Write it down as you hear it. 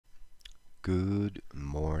Good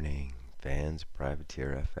morning, fans of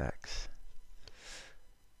PrivateerFX.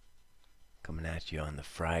 Coming at you on the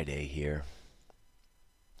Friday here,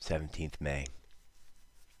 17th May.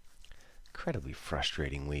 Incredibly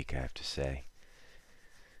frustrating week, I have to say.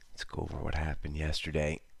 Let's go over what happened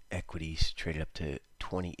yesterday. Equities traded up to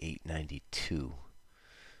 28.92.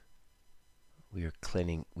 We are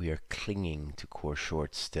clinging to core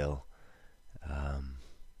shorts still.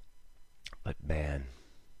 But man,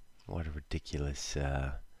 what a ridiculous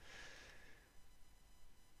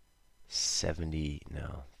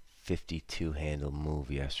 52 handle move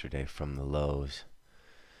yesterday from the lows.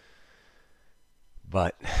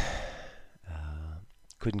 But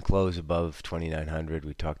couldn't close above 2,900.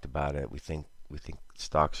 We talked about it. We think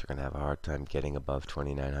stocks are going to have a hard time getting above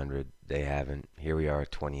 2,900. They haven't. Here we are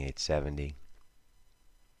at 28.70.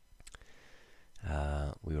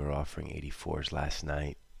 We were offering 84s last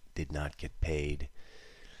night. Did not get paid.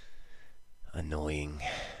 Annoying.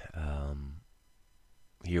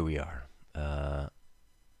 Here we are.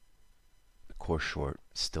 Core short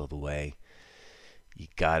still the way. You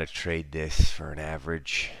gotta trade this for an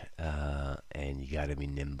average, and you gotta be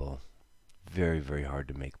nimble. Very, very hard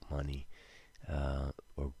to make money,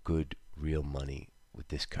 or good real money with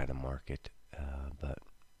this kind of market. But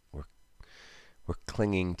we're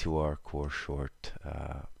clinging to our core short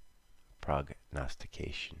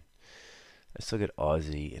prognostication. Let's look at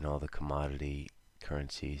Aussie and all the commodity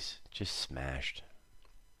currencies. Just smashed.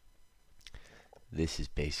 This is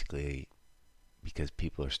basically because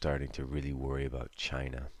people are starting to really worry about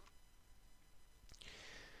China.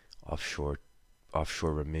 Offshore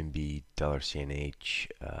renminbi, dollar CNH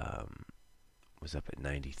was up at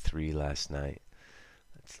 93 last night.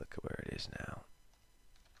 Let's look at where it is now.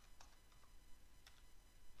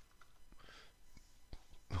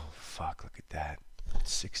 Oh fuck, look at that.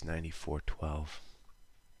 694.12.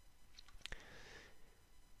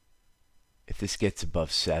 If this gets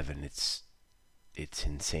above 7, it's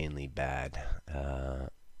insanely bad.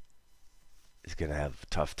 It's going to have a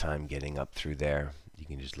tough time getting up through there. You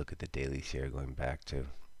can just look at the dailies here going back to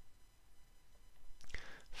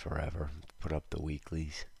forever. Put up the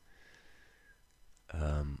weeklies.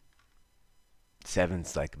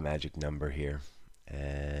 7's like a magic number here,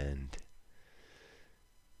 and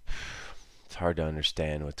it's hard to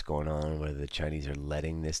understand what's going on, whether the Chinese are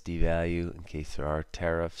letting this devalue in case there are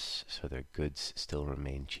tariffs, so their goods still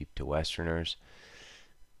remain cheap to Westerners.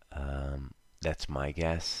 That's my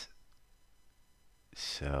guess.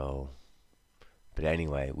 So, but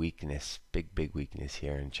anyway, weakness, big weakness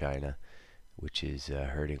here in China, which is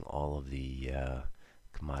hurting all of the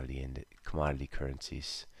commodity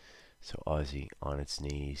currencies. So Aussie on its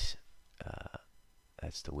knees.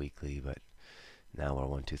 That's the weekly, but now we're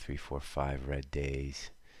 1, 2, 3, 4, 5 red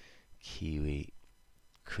days. Kiwi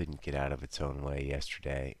couldn't get out of its own way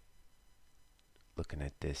yesterday. Looking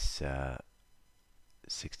at this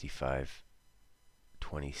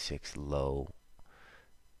 65.26 low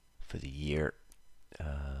for the year,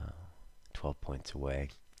 12 points away.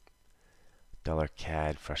 Dollar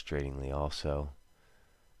CAD frustratingly also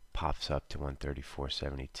pops up to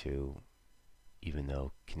 134.72, even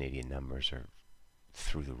though Canadian numbers are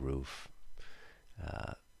through the roof.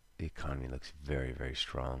 The economy looks very, very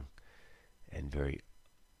strong and very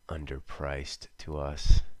underpriced to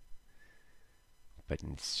us. But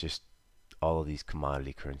it's just all of these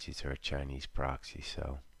commodity currencies are a Chinese proxy,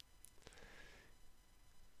 so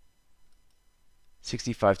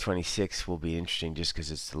 65.26 will be interesting just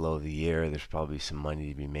because it's the low of the year. There's probably some money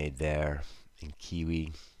to be made there in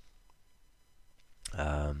Kiwi.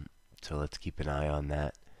 So let's keep an eye on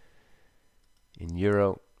that. In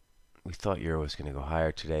Euro, we thought Euro was going to go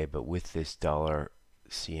higher today, but with this dollar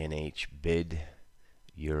CNH bid,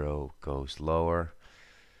 Euro goes lower.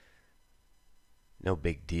 No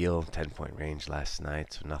big deal, 10-point range last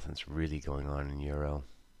night, so nothing's really going on in Euro.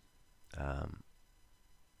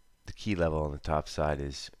 The key level on the top side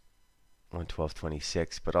is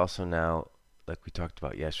 112.26, but also now, like we talked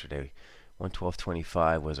about yesterday,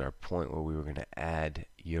 112.25 was our point where we were going to add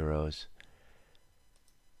euros.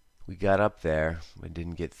 We got up there, but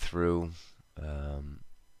didn't get through.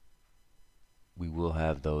 We will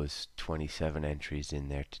have those 27 entries in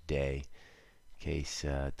there today in case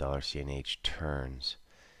dollar CNH turns,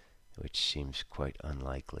 which seems quite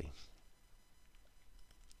unlikely.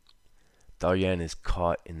 Dollar yen is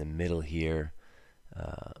caught in the middle here.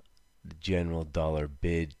 The general dollar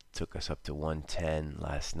bid took us up to 110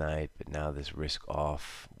 last night, but now this risk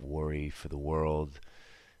off worry for the world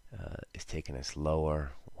is taking us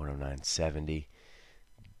lower, 109.70.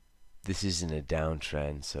 This isn't a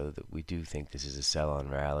downtrend, so that we do think this is a sell-on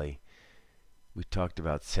rally. We talked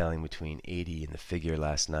about selling between 80 and the figure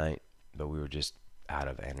last night, but we were just out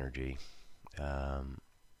of energy.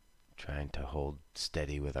 Trying to hold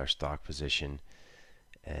steady with our stock position,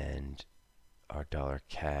 and our dollar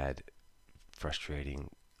CAD frustrating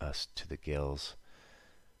us to the gills.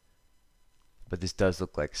 But this does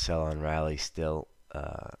look like sell on rally still.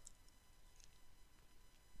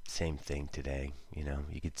 Same thing today. You know,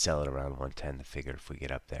 you could sell it around 110 the figure if we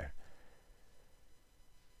get up there.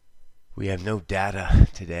 We have no data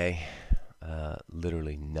today,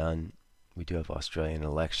 literally none. We do have Australian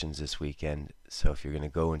elections this weekend, so if you're going to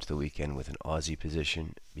go into the weekend with an Aussie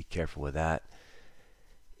position, be careful with that.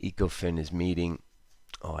 Ecofin is meeting.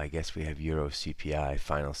 Oh, I guess we have Euro CPI,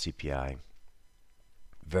 final CPI.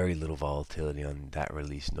 Very little volatility on that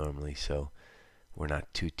release normally, so we're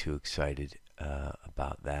not too excited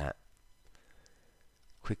about that.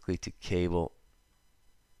 Quickly to cable.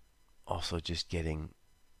 Also just getting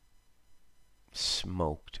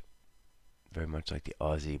smoked, very much like the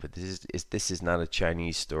Aussie, but this is not a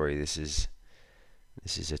Chinese story. This is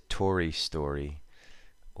a Tory story,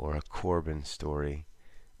 or a Corbyn story,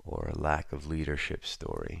 or a lack of leadership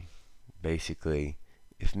story. Basically,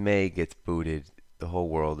 if May gets booted, the whole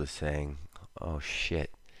world is saying, "Oh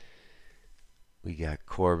shit, we got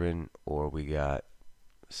Corbyn, or we got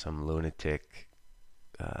some lunatic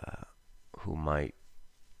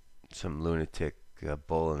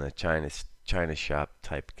bull in a China shop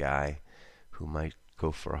type guy who might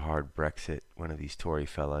go for a hard Brexit, one of these Tory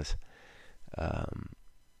fellas."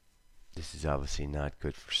 This is obviously not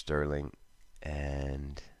good for sterling,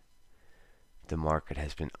 and the market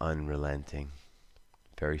has been unrelenting.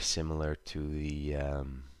 Very similar to the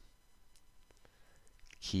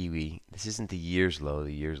Kiwi. This isn't the year's low.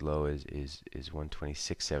 The year's low is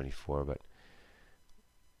 126.74, but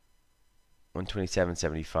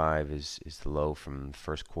 127.75 is the low from the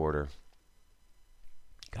first quarter.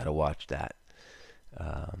 Gotta watch that.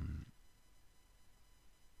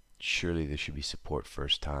 Surely there should be support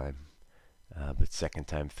first time, but second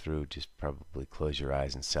time through, just probably close your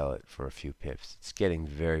eyes and sell it for a few pips. It's getting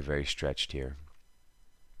very stretched here.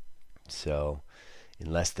 So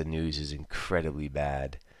unless the news is incredibly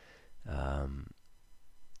bad,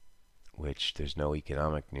 which there's no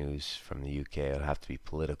economic news from the UK, it'll have to be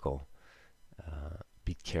political.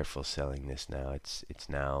 Be careful selling this now. It's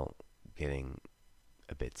now getting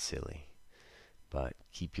a bit silly, but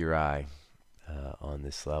keep your eye on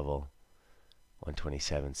this level,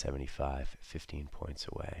 127.75, 15 points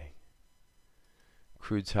away.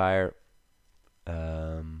 Crude's higher.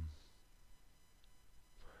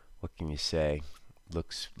 What can you say?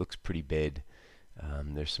 Looks pretty bid.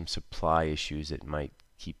 There's some supply issues that might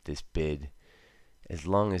keep this bid. As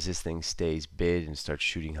long as this thing stays bid and starts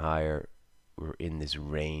shooting higher, we're in this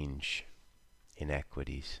range in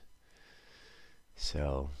equities.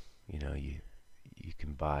 So, you know, you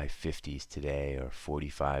can buy 50s today or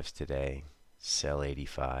 45s today, sell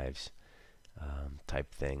 85s,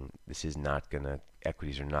 type thing. This is not gonna,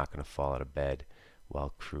 equities are not gonna fall out of bed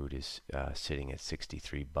while crude is sitting at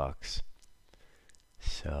 63 bucks.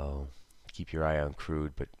 So keep your eye on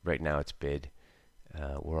crude, but right now it's bid.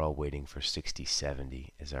 We're all waiting for 60.70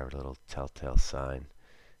 as our little telltale sign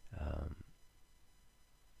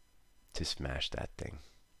to smash that thing.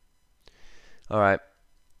 All right,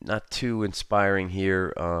 not too inspiring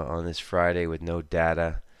here on this Friday with no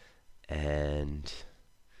data, and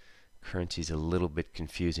currency's a little bit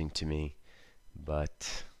confusing to me,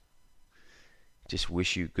 but just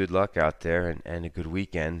wish you good luck out there and a good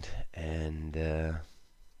weekend, and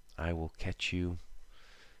I will catch you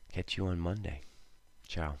on Monday.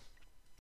 Ciao.